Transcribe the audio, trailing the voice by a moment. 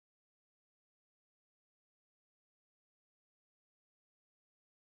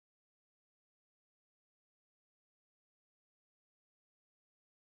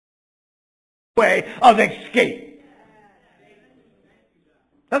way of escape.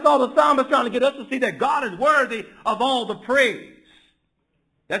 That's all the psalmist trying to get us to see, that God is worthy of all the praise.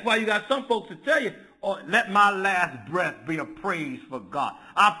 That's why you got some folks to tell you, oh, let my last breath be a praise for God.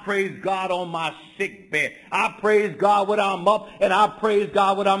 I praise God on my sick bed. I praise God when I'm up, and I praise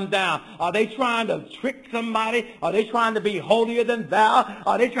God when I'm down. Are they trying to trick somebody? Are they trying to be holier than thou?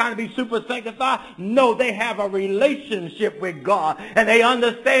 Are they trying to be super sanctified? No, they have a relationship with God, and they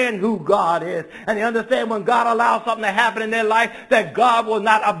understand who God is, and they understand when God allows something to happen in their life, that God will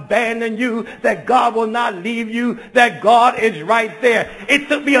not abandon you, that God will not leave you, that God is right there. It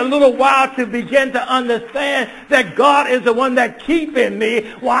took me a little while to begin to understand that God is the one that's keeping me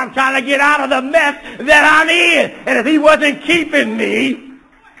while I'm trying to get out of the mess that I'm in. And if he wasn't keeping me,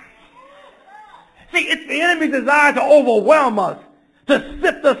 see, it's the enemy's desire to overwhelm us, to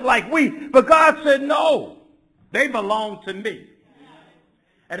sift us like wheat. But God said, no, they belong to me.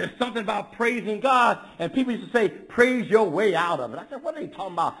 And there's something about praising God, and people used to say, praise your way out of it. I said, what are they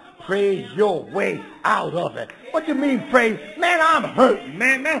talking about? Praise your way out of it. What do you mean praise? Man, I'm hurt,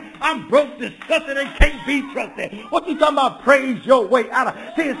 man. I'm broke, disgusted, and can't be trusted. What you talking about praise your way out of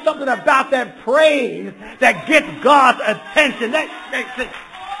it? See, it's something about that praise that gets God's attention.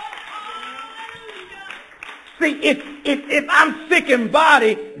 See, if I'm sick in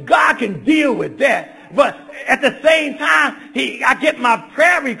body, God can deal with that. But at the same time, I get my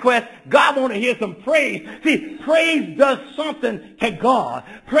prayer request, God want to hear some praise. See, praise does something to God.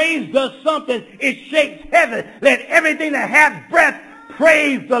 Praise does something. It shakes heaven. Let everything that has breath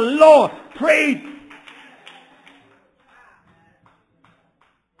praise the Lord. Praise.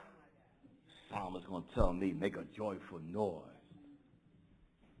 Psalmist going to tell me, make a joyful noise.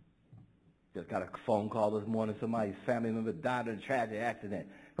 Just got a phone call this morning. Somebody's family member died in a tragic accident.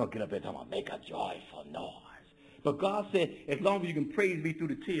 Gonna get up there and talk about, make a joyful noise. But God said, as long as you can praise me through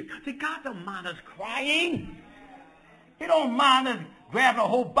the tears. See, God don't mind us crying. He don't mind us grabbing a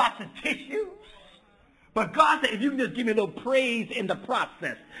whole box of tissues. But God said, if you can just give me a little praise in the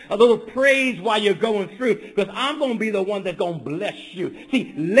process, a little praise while you're going through, because I'm going to be the one that's going to bless you.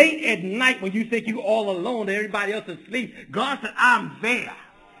 See, late at night when you think you're all alone and everybody else is asleep, God said, I'm there.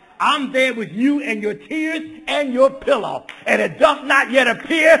 I'm there with you and your tears and your pillow. And it does not yet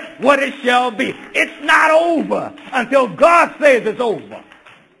appear what it shall be. It's not over until God says it's over.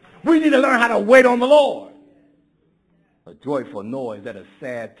 We need to learn how to wait on the Lord. A joyful noise at a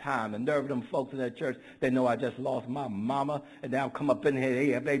sad time. The nerve of them folks in that church, they know I just lost my mama, and now come up in here, they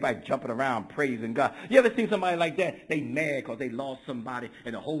have everybody jumping around praising God. You ever seen somebody like that? They mad because they lost somebody,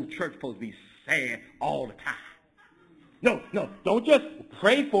 and the whole church supposed to be sad all the time. No, don't just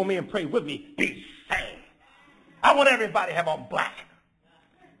pray for me and pray with me. Be sad. I want everybody to have on black.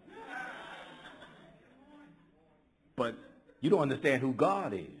 But you don't understand who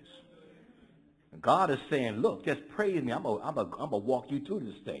God is. God is saying, look, just praise me. I'm gonna walk you through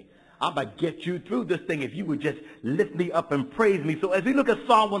this thing. I'm going to get you through this thing if you would just lift me up and praise me. So as we look at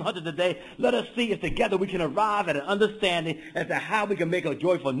Psalm 100 today, let us see if together we can arrive at an understanding as to how we can make a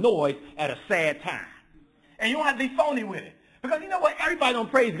joyful noise at a sad time. And you don't have to be phony with it. Because you know what? Everybody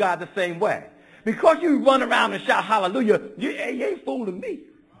don't praise God the same way. Because you run around and shout hallelujah, you ain't fooling me.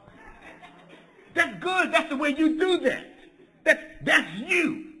 That's good. That's the way you do that. That's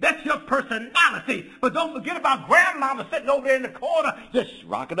you. That's your personality. But don't forget about grandmama sitting over there in the corner just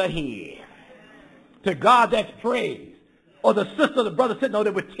rocking her head. To God, that's praise. Or the sister or the brother sitting over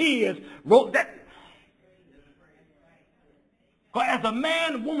there with tears. Wrote that. For as a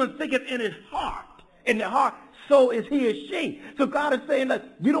man, woman thinketh in their heart, so is he or she. So God is saying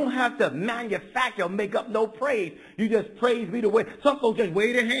that you don't have to manufacture or make up no praise. You just praise me the way. Some folks just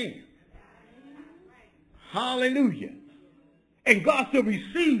wave their hand. Hallelujah. And God still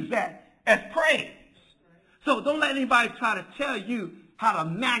receives that as praise. So don't let anybody try to tell you how to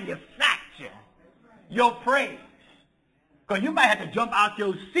manufacture your praise. Because you might have to jump out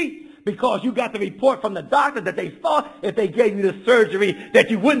your seat because you got the report from the doctor that they thought if they gave you the surgery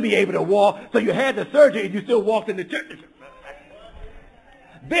that you wouldn't be able to walk. So you had the surgery and you still walked in the church.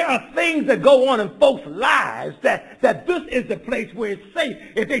 There are things that go on in folks' lives that this is the place where it's safe.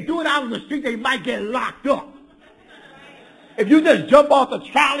 If they do it out on the street, they might get locked up. If you just jump off the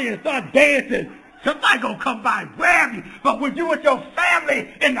trolley and start dancing, somebody gonna come by and grab you. But when you with your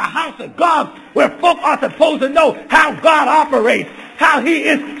family in the house of God, where folk are supposed to know how God operates, how he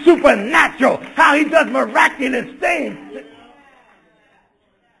is supernatural, how he does miraculous things.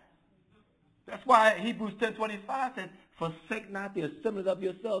 That's why Hebrews 10:25 says, forsake not the assembly of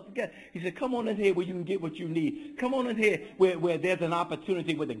yourselves together. He said, come on in here where you can get what you need. Come on in here where there's an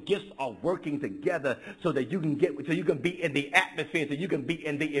opportunity where the gifts are working together so that you can be in the atmosphere, so you can be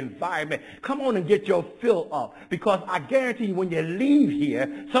in the environment. Come on and get your fill up, because I guarantee you when you leave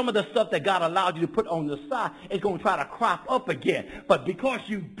here, some of the stuff that God allowed you to put on the side is going to try to crop up again. But because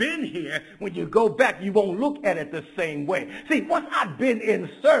you've been here, when you go back, you won't look at it the same way. See, once I've been in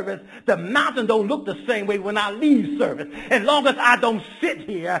service, the mountain don't look the same way when I leave service. As long as I don't sit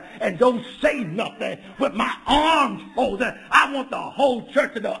here and don't say nothing with my arms folded, I want the whole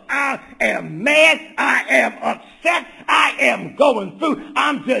church to know I am mad, I am upset, I am going through.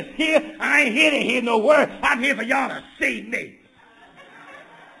 I'm just here. I ain't here to hear no word. I'm here for y'all to see me.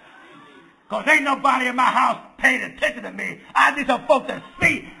 Because ain't nobody in my house paying attention to me. I need some folks to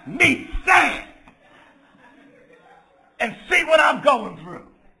see me stand and see what I'm going through.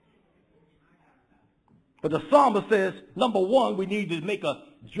 But the psalmist says, number one, we need to make a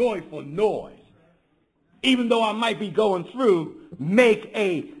joyful noise. Even though I might be going through, make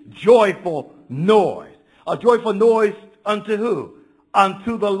a joyful noise. A joyful noise unto who?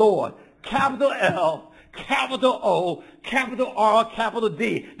 Unto the Lord. Capital L, capital O, capital R, capital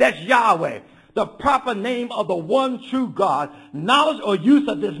D. That's Yahweh. The proper name of the one true God. Knowledge or use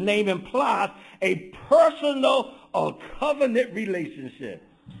of this name implies a personal or covenant relationship.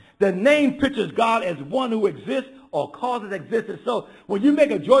 The name pictures God as one who exists or causes existence. So when you make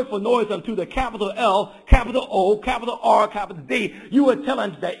a joyful noise unto the capital L, capital O, capital R, capital D, you are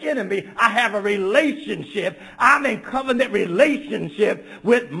telling the enemy, I have a relationship. I'm in covenant relationship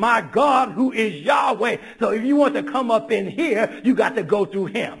with my God who is Yahweh. So if you want to come up in here, you got to go through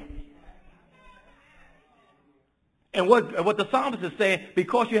him. And what the psalmist is saying,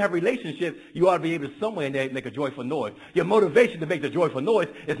 because you have a relationship, you ought to be able to somewhere in there make a joyful noise. Your motivation to make the joyful noise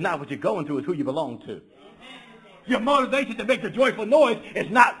is not what you're going through, it's who you belong to. Your motivation to make the joyful noise is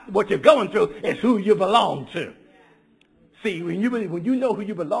not what you're going through, it's who you belong to. See, when you know who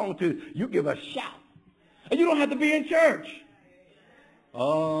you belong to, you give a shout. And you don't have to be in church.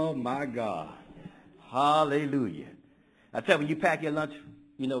 Oh, my God. Hallelujah. I tell you, when you pack your lunch,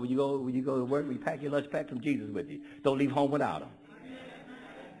 you know, when you go to work, when you pack your lunch, pack some Jesus with you. Don't leave home without him.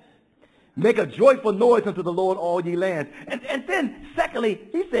 Make a joyful noise unto the Lord, all ye lands. And then, secondly,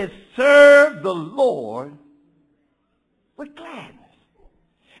 he says, serve the Lord with gladness.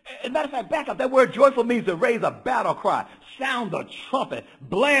 As a matter of fact, back up. That word joyful means to raise a battle cry, sound a trumpet,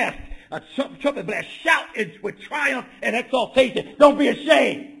 blast, a trumpet blast, shout it with triumph and exaltation. Don't be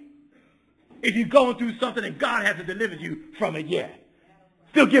ashamed if you're going through something and God hasn't delivered you from it yet.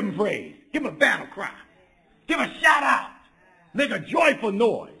 Still give him praise. Give him a battle cry. Give him a shout out. Make a joyful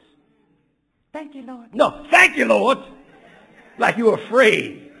noise. Thank you, Lord. No, thank you, Lord. Like you're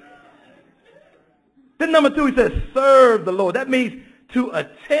afraid. Then number two, he says, serve the Lord. That means to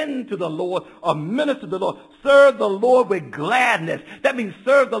attend to the Lord or minister to the Lord. Serve the Lord with gladness. That means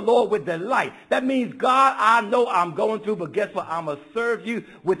serve the Lord with delight. That means, God, I know I'm going through, but guess what? I'm going to serve you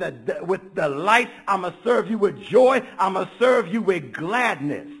with delight. I'm going to serve you with joy. I'm going to serve you with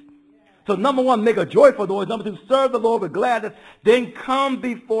gladness. So number one, make a joyful noise. Number two, serve the Lord with gladness. Then come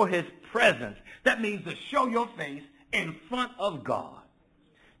before his presence. That means to show your face in front of God.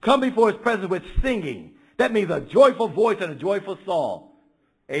 Come before his presence with singing. That means a joyful voice and a joyful song.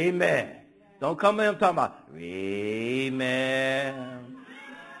 Amen. Don't come in talking about, amen.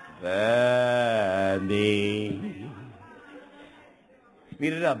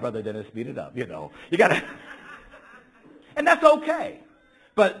 Speed it up, Brother Dennis. Speed it up, you know. You got to. And that's okay.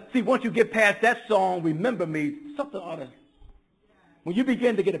 But see, once you get past that song, remember me, something ought to. When you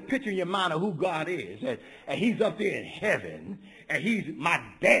begin to get a picture in your mind of who God is, and he's up there in heaven, and he's my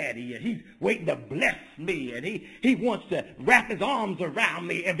daddy, and he's waiting to bless me, and he wants to wrap his arms around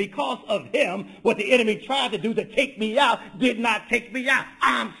me, and because of him, what the enemy tried to do to take me out did not take me out.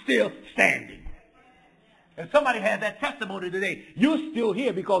 I'm still standing. And somebody has that testimony today. You're still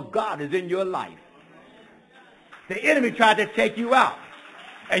here because God is in your life. The enemy tried to take you out.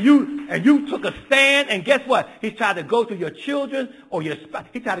 And you took a stand, and guess what? He tried to go through your children or your spouse.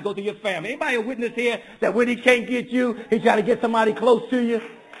 He tried to go through your family. Anybody a witness here that when he can't get you, he tried to get somebody close to you?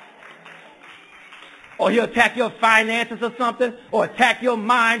 Or he'll attack your finances or something, or attack your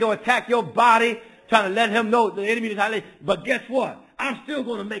mind, or attack your body, trying to let him know the enemy is trying to. But guess what? I'm still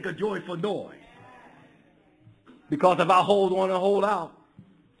going to make a joyful noise. Because if I hold on and hold out,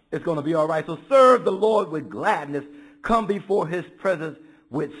 it's going to be all right. So serve the Lord with gladness. Come before his presence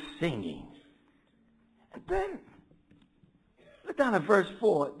with singing. And then, look down at verse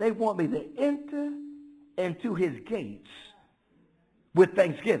 4. They want me to enter into his gates with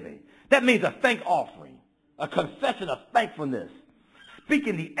thanksgiving. That means a thank offering. a confession of thankfulness,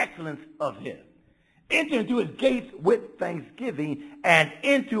 speaking the excellence of him. Enter into his gates with thanksgiving and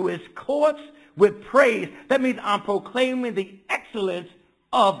into his courts with praise. That means I'm proclaiming the excellence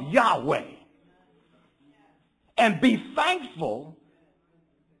of Yahweh. And be thankful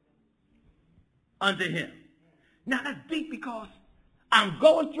unto him. Now that's deep because I'm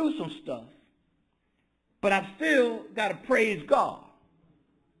going through some stuff, but I've still got to praise God.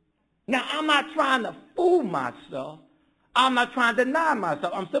 Now I'm not trying to fool myself. I'm not trying to deny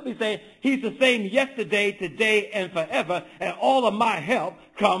myself. I'm simply saying he's the same yesterday, today, and forever, and all of my help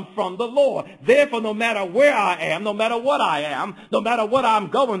comes from the Lord. Therefore, no matter where I am, no matter what I am, no matter what I'm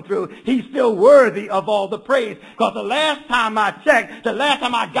going through, he's still worthy of all the praise. Because the last time I checked, the last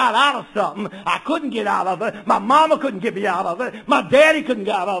time I got out of something, I couldn't get out of it. My mama couldn't get me out of it. My daddy couldn't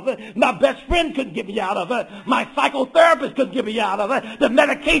get out of it. My best friend couldn't get me out of it. My psychotherapist couldn't get me out of it. The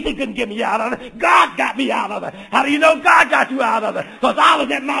medication couldn't get me out of it. God got me out of it. How do you know God got you out of it? Because I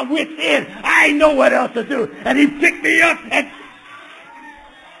was at my wit's end. I ain't know what else to do. And he picked me up, and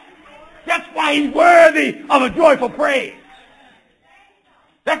that's why he's worthy of a joyful praise.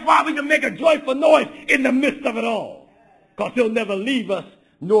 That's why we can make a joyful noise in the midst of it all. Because he'll never leave us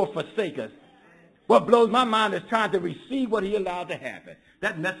nor forsake us. What blows my mind is trying to receive what he allowed to happen.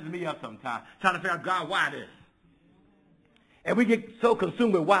 That messes me up sometimes. Trying to figure out, God, why this? And we get so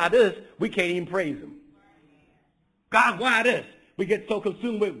consumed with why this, we can't even praise him. God, why this? We get so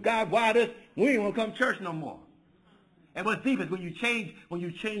consumed with God, why this? We ain't want to come to church no more. And what's deep is when you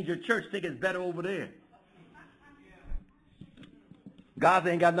change your church, think it's better over there. God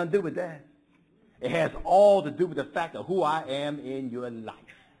ain't got nothing to do with that. It has all to do with the fact of who I am in your life.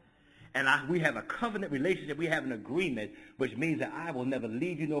 And we have a covenant relationship. We have an agreement, which means that I will never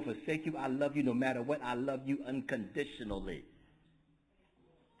leave you nor forsake you. I love you no matter what. I love you unconditionally.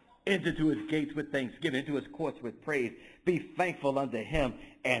 Enter to his gates with thanksgiving, into his courts with praise. Be thankful unto him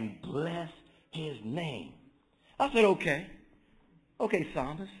and bless his name. I said, okay. Okay,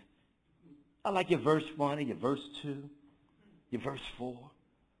 Psalmist. I like your verse 1 and your verse 2, your verse 4.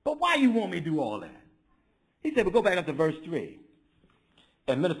 But why you want me to do all that? He said, well, go back up to verse 3.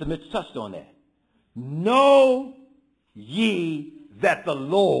 And Minister Mitch touched on that. Know ye that the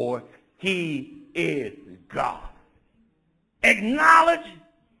Lord, he is God. Acknowledge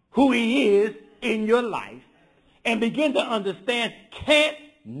who he is in your life and begin to understand, can't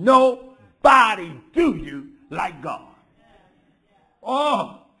nobody do you like God.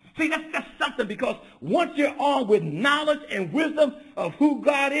 Oh, see, that's something, because once you're armed with knowledge and wisdom of who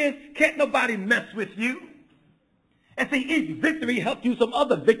God is, can't nobody mess with you. And see, each victory helped you some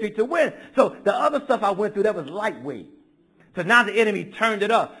other victory to win. So the other stuff I went through, that was lightweight. So now the enemy turned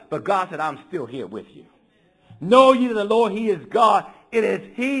it up, but God said, I'm still here with you. Know ye that the Lord, he is God. It is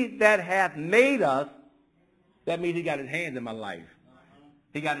he that hath made us. That means he got his hands in my life.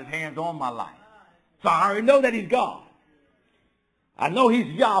 He got his hands on my life. So I already know that he's God. I know he's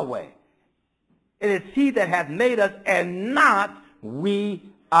Yahweh. It is he that hath made us and not we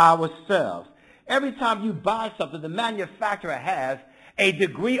ourselves. Every time you buy something, the manufacturer has a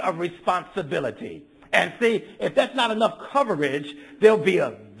degree of responsibility. And see, if that's not enough coverage, there'll be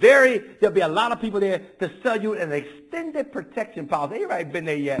a lot of people there to sell you an extended protection policy. Anybody been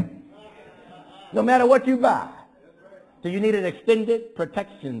there yet? No matter what you buy, do you need an extended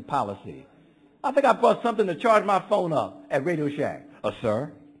protection policy? I think I bought something to charge my phone up at Radio Shack.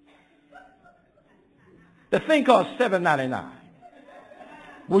 Sir? The thing costs $7.99.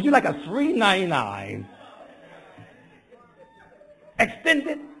 Would you like a $3.99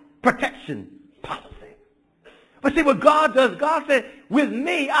 extended protection policy? But see what God does, God said, with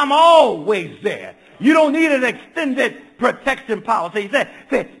me, I'm always there. You don't need an extended protection policy. He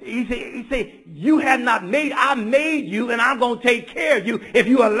said, you have not made, I made you, and I'm going to take care of you if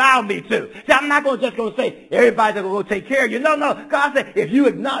you allow me to. See, I'm not just going to say, everybody's going to take care of you. No. God said, if you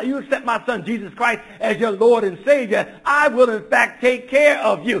accept my son Jesus Christ as your Lord and Savior, I will in fact take care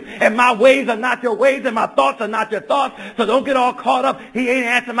of you. And my ways are not your ways, and my thoughts are not your thoughts. So don't get all caught up. He ain't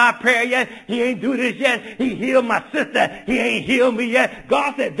answered my prayer yet. He ain't do this yet. He healed my sister. He ain't healed me yet.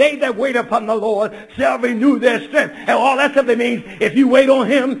 God said, they that wait upon the Lord shall renew their strength. And all that simply means, if you wait on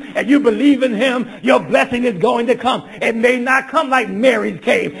him and you believe in him, your blessing is going to come. It may not come like Mary's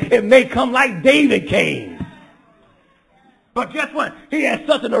came. It may come like David came. But guess what? He has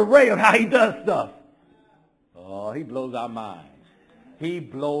such an array of how he does stuff. Oh, he blows our minds. He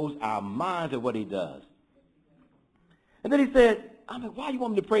blows our minds at what he does. And then he said, why you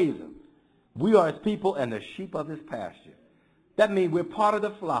want me to praise him? We are his people and the sheep of his pasture. That means we're part of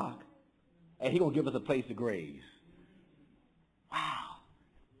the flock, and he's going to give us a place to graze. Wow.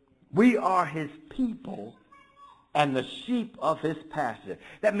 We are his people and the sheep of his pasture.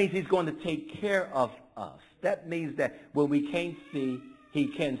 That means he's going to take care of us. That means that when we can't see, he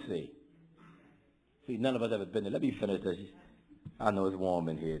can see. See, none of us ever been there. Let me finish this. I know it's warm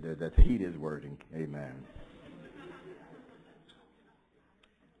in here. The heat is working. Amen.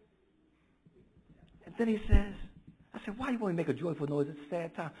 And then he says, I said, why you want to make a joyful noise? It's a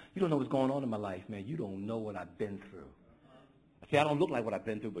sad time. You don't know what's going on in my life, man. You don't know what I've been through. See, I don't look like what I've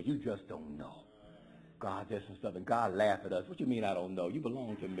been through, but you just don't know. God did some stuff, and God laughed at us. What you mean I don't know? You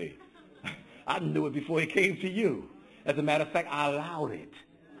belong to me. I knew it before it came to you. As a matter of fact, I allowed it.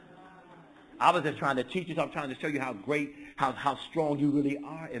 I was just trying to teach you. So I'm trying to show you how great, how strong you really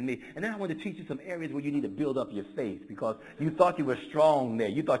are in me. And then I want to teach you some areas where you need to build up your faith, because you thought you were strong there.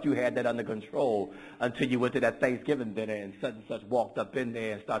 You thought you had that under control until you went to that Thanksgiving dinner and such walked up in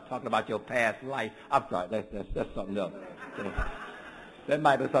there and started talking about your past life. I'm sorry, that's something else. That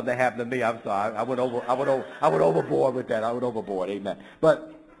might be something that happened to me. I'm sorry. I went overboard with that. I went overboard. Amen.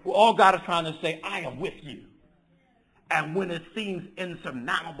 But all God is trying to say, I am with you. And when it seems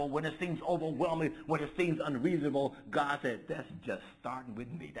insurmountable, when it seems overwhelming, when it seems unreasonable, God said, that's just starting with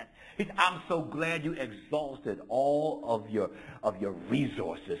me. I'm so glad you exhausted all of your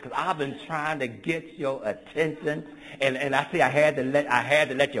resources, because I've been trying to get your attention. And I say I had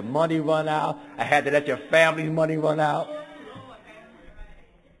to let your money run out. I had to let your family's money run out.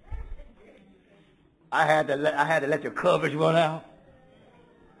 I had to let your coverage run out.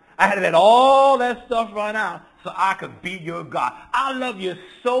 I had to let all that stuff run out so I could be your God. I love you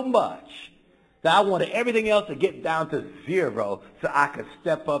so much that I wanted everything else to get down to zero so I could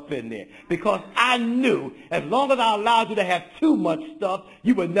step up in there. Because I knew as long as I allowed you to have too much stuff,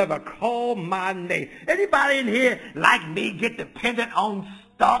 you would never call my name. Anybody in here like me get dependent on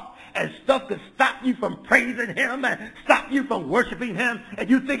stuff, and stuff could stop you from praising him and stop you from worshiping him, and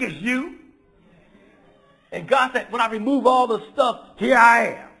you think it's you? And God said, when I remove all the stuff, here I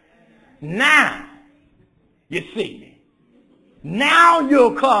am. Now you see me. Now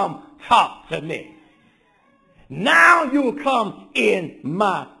you'll come talk to me. Now you'll come in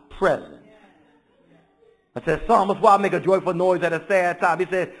my presence. I said, Psalmist, why make a joyful noise at a sad time? He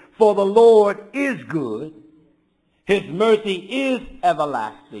said, for the Lord is good. His mercy is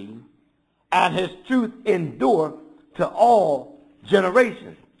everlasting, and his truth endure to all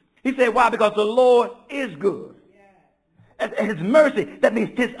generations. He said, why? Because the Lord is good. And his mercy, that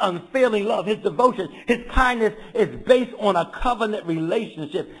means his unfailing love, his devotion, his kindness is based on a covenant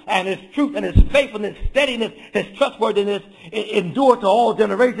relationship. And his truth and his faithfulness, steadiness, his trustworthiness endure to all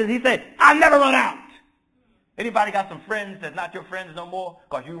generations. He said, I never run out. Anybody got some friends that's not your friends no more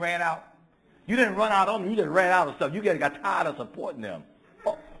because you ran out? You didn't run out on them. You just ran out of stuff. You got tired of supporting them.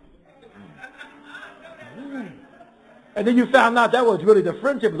 Oh. And then you found out that was really the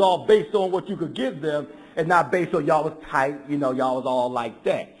friendship was all based on what you could give them and not based on y'all was tight, y'all was all like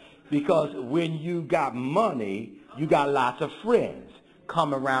that. Because when you got money, you got lots of friends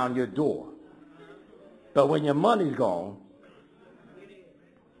come around your door. But when your money's gone,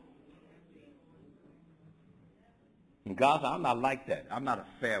 and God said, I'm not like that. I'm not a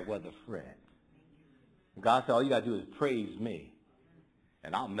fair weather friend. And God said, all you got to do is praise me.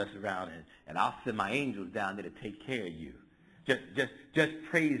 And I'll mess around and I'll send my angels down there to take care of you. Just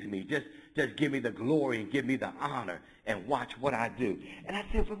praise me. Just give me the glory and give me the honor and watch what I do. And I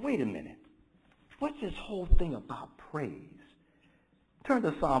said, but wait a minute. What's this whole thing about praise? Turn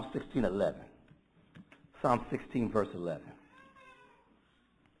to Psalm 16:11. Psalm 16, verse 11.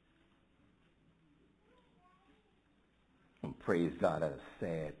 And praise God at a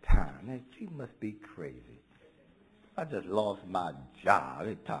sad time. Man, she must be crazy. I just lost my job.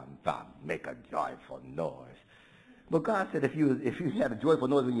 It's time to make a joyful noise. But God said if you had a joyful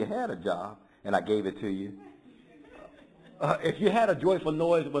noise when you had a job, and I gave it to you, if you had a joyful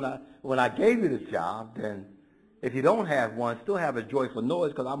noise when I gave you the job, then if you don't have one, still have a joyful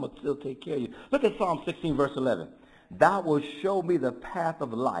noise because I'm going to still take care of you. Look at Psalm 16, verse 11. Thou wilt show me the path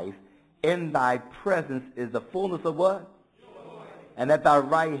of life. In thy presence is the fullness of what? Joy. And at thy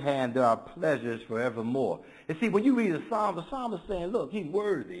right hand there are pleasures forevermore. And see, when you read the psalm is saying, look, he's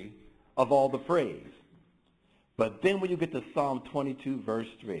worthy of all the praise. But then when you get to Psalm 22, verse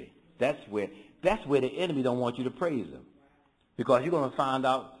 3, that's where the enemy don't want you to praise him. Because you're going to find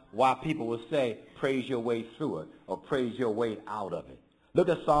out why people will say, praise your way through it, or praise your way out of it. Look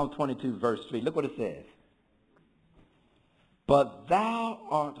at Psalm 22, verse 3. Look what it says. But thou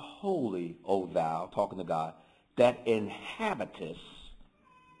art holy, O thou, talking to God, that inhabitest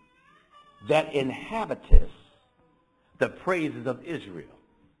the praises of Israel.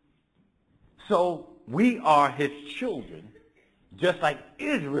 So we are his children, just like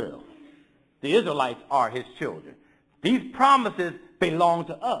Israel. The Israelites are his children. These promises belong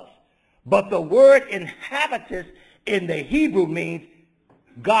to us. But the word inhabitants in the Hebrew means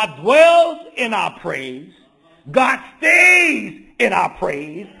God dwells in our praise. God stays in our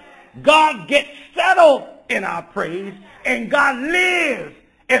praise. God gets settled in our praise. And God lives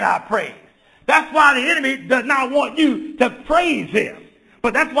in our praise. That's why the enemy does not want you to praise him.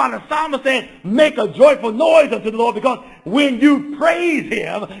 But that's why the psalmist said, make a joyful noise unto the Lord, because when you praise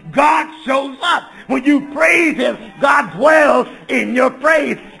him, God shows up. When you praise him, God dwells in your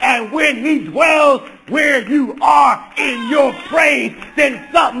praise. And when he dwells where you are in your praise, then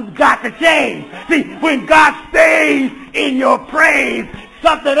something's got to change. See, when God stays in your praise,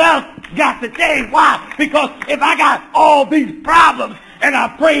 something else got to change. Why? Because if I got all these problems and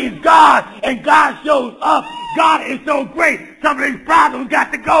I praise God and God shows up, God is so great, some of these problems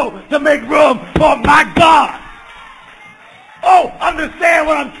got to go to make room for my God. Oh, understand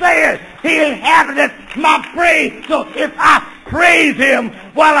what I'm saying? He inhabits my praise. So if I praise him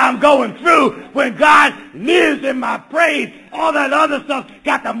while I'm going through, when God lives in my praise, all that other stuff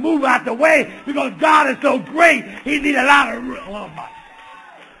got to move out the way, because God is so great, he needs a lot of room. Oh my.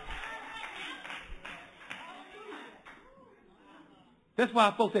 That's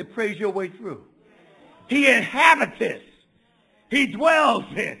why folks say praise your way through. He inhabits it. He dwells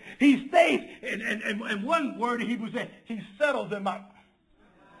in. He stays. And one word in Hebrew said, he settles in my.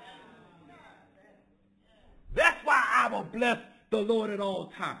 That's why I will bless the Lord at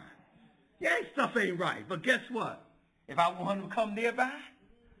all times. Yeah, stuff ain't right. But guess what? If I want him to come nearby,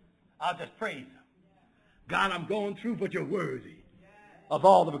 I'll just praise him. God, I'm going through, but you're worthy of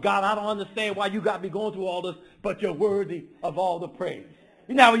all the. God, I don't understand why you got me going through all this, but you're worthy of all the praise.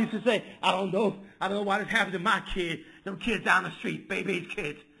 You know how we used to say, I don't know why this happened to my kids, them kids down the street, baby's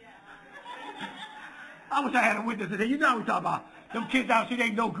kids. I wish I had a witness today. You know what we're talking about. Them kids down the street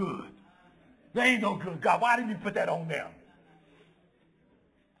ain't no good. They ain't no good. God, why didn't you put that on them?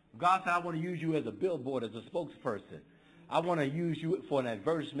 God said, I want to use you as a billboard, as a spokesperson. I want to use you for an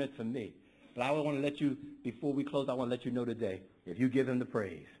advertisement for me. But I want to let you, before we close, I want to let you know today, if you give him the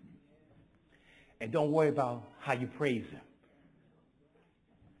praise, and don't worry about how you praise him.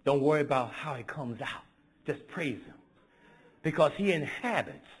 Don't worry about how it comes out. Just praise him. Because he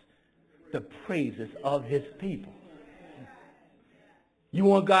inhabits the praises of his people. You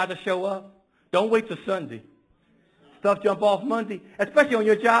want God to show up? Don't wait till Sunday. Stuff jump off Monday, especially on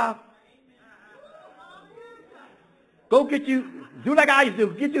your job. Go get you, do like I used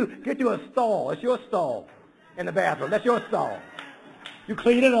to do, get you a stall. It's your stall in the bathroom. That's your stall. You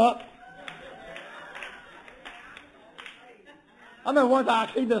clean it up. I remember one time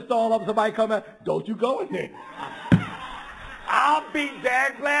I cleaned the stall up, somebody come in, don't you go in there. I'll be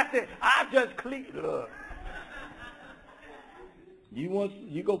dead blasted. I just cleaned it up.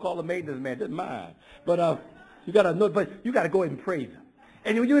 You go call the maintenance man, that's mine. But you gotta know, but you gotta go ahead and praise him.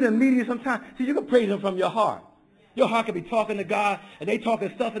 And when you're in a meeting sometimes, see, you can praise him from your heart. Your heart can be talking to God, and they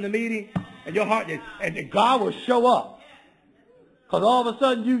talking stuff in the meeting, and your heart, and God will show up. Because all of a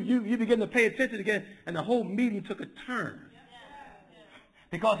sudden you begin to pay attention again, and the whole meeting took a turn.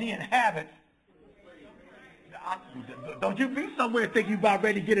 Because he inhabits. Don't you be somewhere and think you about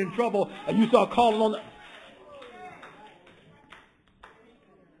ready to get in trouble and you start calling on the.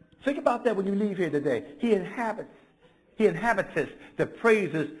 Think about that when you leave here today. He inhabits the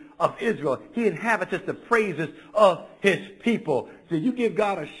praises of Israel. He inhabits the praises of his people. So you give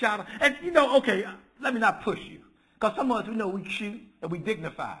God a shout out. And okay, let me not push you. Because some of us, we cute and we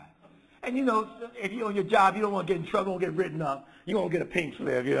dignified. And if you're on your job, you don't want to get in trouble, don't get written up. You won't get a pink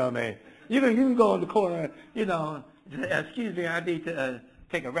slip, you know what I mean? You can go in the corner, excuse me, I need to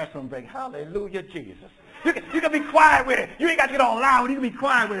take a restroom break. Hallelujah, Jesus. You can be quiet with it. You ain't got to get all loud. You can be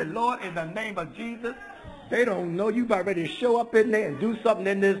quiet with it. Lord, in the name of Jesus, they don't know you about ready to show up in there and do something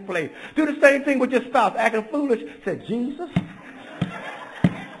in this place. Do the same thing with your spouse, acting foolish. Say, Jesus.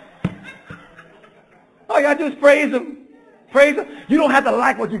 All you got to do is praise him. Praise him. You don't have to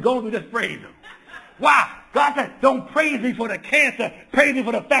like what you're going through. Just praise him. Why? God said, don't praise me for the cancer. Praise me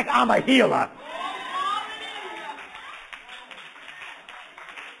for the fact I'm a healer.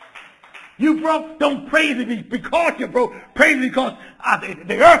 You broke, don't praise me because you're broke. Praise me because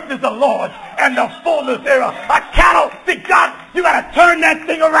the earth is the Lord's and the fullness thereof. A cattle, see, God, you got to turn that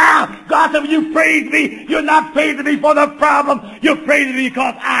thing around. God said, when you praise me, you're not praising me for the problem. You're praising me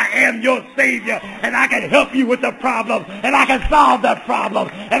because I am your Savior, and I can help you with the problem, and I can solve that problem,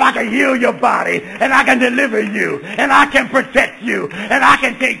 and I can heal your body, and I can deliver you, and I can protect you, and I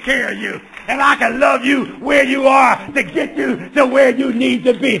can take care of you. And I can love you where you are to get you to where you need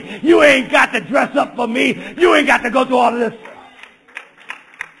to be. You ain't got to dress up for me. You ain't got to go through all of this.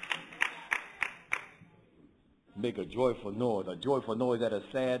 Make a joyful noise at a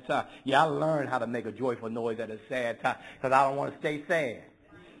sad time. Yeah, I learned how to make a joyful noise at a sad time because I don't want to stay sad.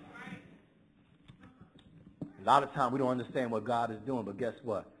 A lot of times we don't understand what God is doing, but guess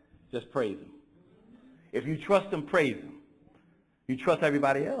what? Just praise him. If you trust him, praise him. You trust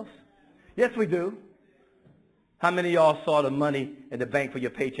everybody else? Yes, we do. How many of y'all saw the money in the bank for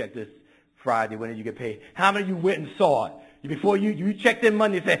your paycheck this Friday when you get paid? How many of you went and saw it? Before you checked in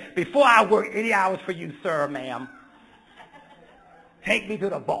money and said, before I work 80 hours for you, sir, ma'am, take me to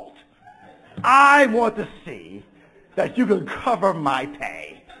the vault. I want to see that you can cover my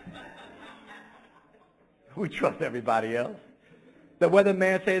pay. We trust everybody else. The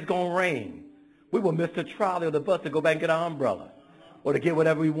weatherman says it's going to rain. We will miss the trolley or the bus to go back and get our umbrella or to get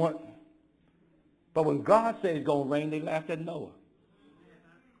whatever we want. But when God says it's going to rain, they laughed at Noah.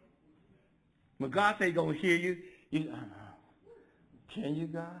 When God says he's going to hear you, can you,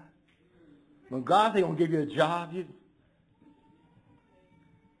 God? When God says he's going to give you a job,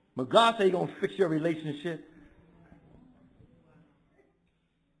 when God says he's going to fix your relationship,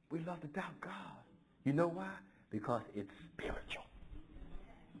 we love to doubt God. You know why? Because it's spiritual.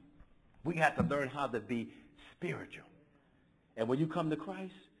 We have to learn how to be spiritual. And when you come to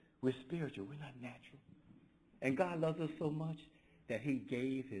Christ, we're spiritual. We're not natural. And God loves us so much that he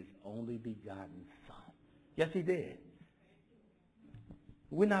gave his only begotten son. Yes, he did.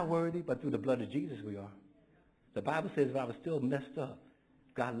 We're not worthy, but through the blood of Jesus we are. The Bible says if I was still messed up,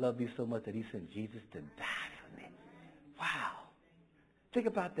 God loved me so much that he sent Jesus to die for me. Wow. Think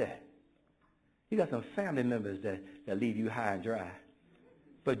about that. You got some family members that leave you high and dry.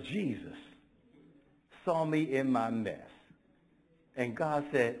 But Jesus saw me in my mess. And God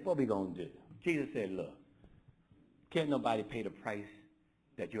said, what are we going to do? Jesus said, look, can't nobody pay the price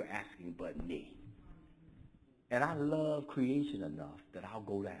that you're asking but me. And I love creation enough that I'll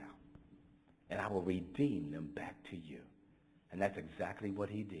go down and I will redeem them back to you. And that's exactly what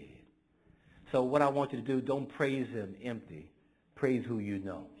he did. So what I want you to do, don't praise him empty. Praise who you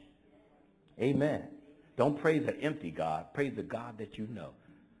know. Amen. Don't praise an empty God. Praise the God that you know.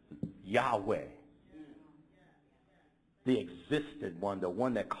 Yahweh. The existent one, the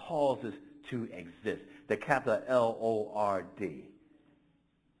one that causes to exist. The capital L-O-R-D.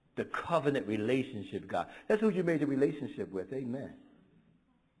 The covenant relationship God. That's who you made the relationship with. Amen.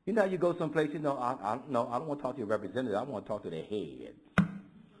 You know, you go someplace, I don't want to talk to your representative. I want to talk to their head.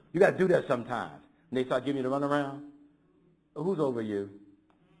 You got to do that sometimes. And they start giving you the runaround. Who's over you?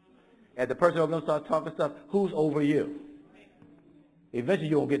 And the person over them starts talking stuff. Who's over you? Eventually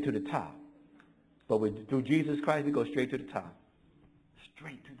you won't get to the top. But through Jesus Christ, we go straight to the top.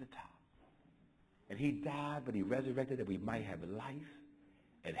 Straight to the top. And he died, but he resurrected that we might have life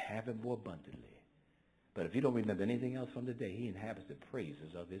and have it more abundantly. But if you don't remember anything else from the day, he inhabits the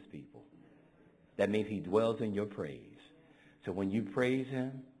praises of his people. That means he dwells in your praise. So when you praise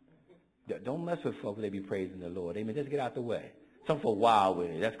him, don't mess with folks. They be praising the Lord. Amen. Just get out the way. Some folk wild with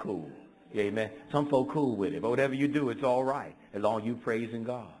it. That's cool. Yeah, amen. Some folk cool with it. But whatever you do, it's all right as long as you praising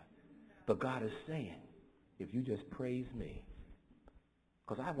God. But God is saying, if you just praise me,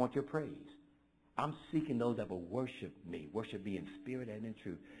 because I want your praise. I'm seeking those that will worship me in spirit and in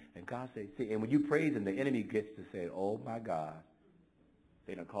truth. And God says, see, and when you praise him, the enemy gets to say, oh my God.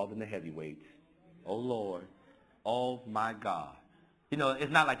 They done called them the heavyweights. Oh Lord. Oh my God. You know,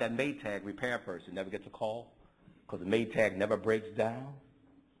 it's not like that Maytag repair person never gets a call because the Maytag never breaks down.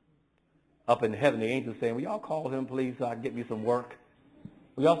 Up in heaven, the angels saying, will y'all call him please so I can get me some work?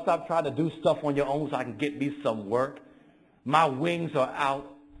 Will y'all stop trying to do stuff on your own so I can get me some work? My wings are out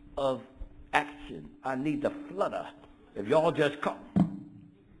of action. I need to flutter. If y'all just come.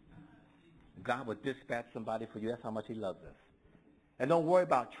 God will dispatch somebody for you. That's how much he loves us. And don't worry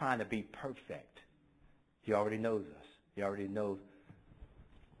about trying to be perfect. He already knows us. He already knows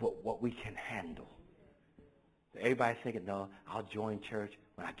what we can handle. Everybody's thinking, no, I'll join church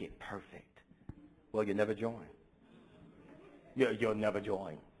when I get perfect. Well, you never join. You'll never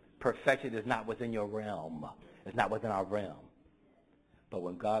join. Perfection is not within your realm. It's not within our realm. But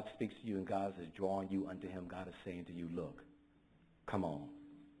when God speaks to you and God is drawing you unto him, God is saying to you, look, come on,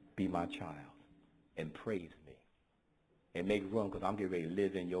 be my child and praise me. And make room because I'm getting ready to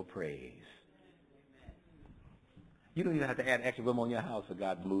live in your praise. You don't even have to add extra room on your house for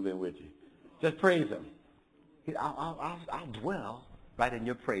God to move in with you. Just praise him. I'll dwell right in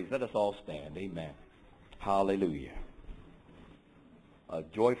your praise. Let us all stand. Amen. Hallelujah. A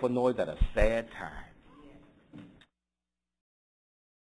joyful noise at a sad time.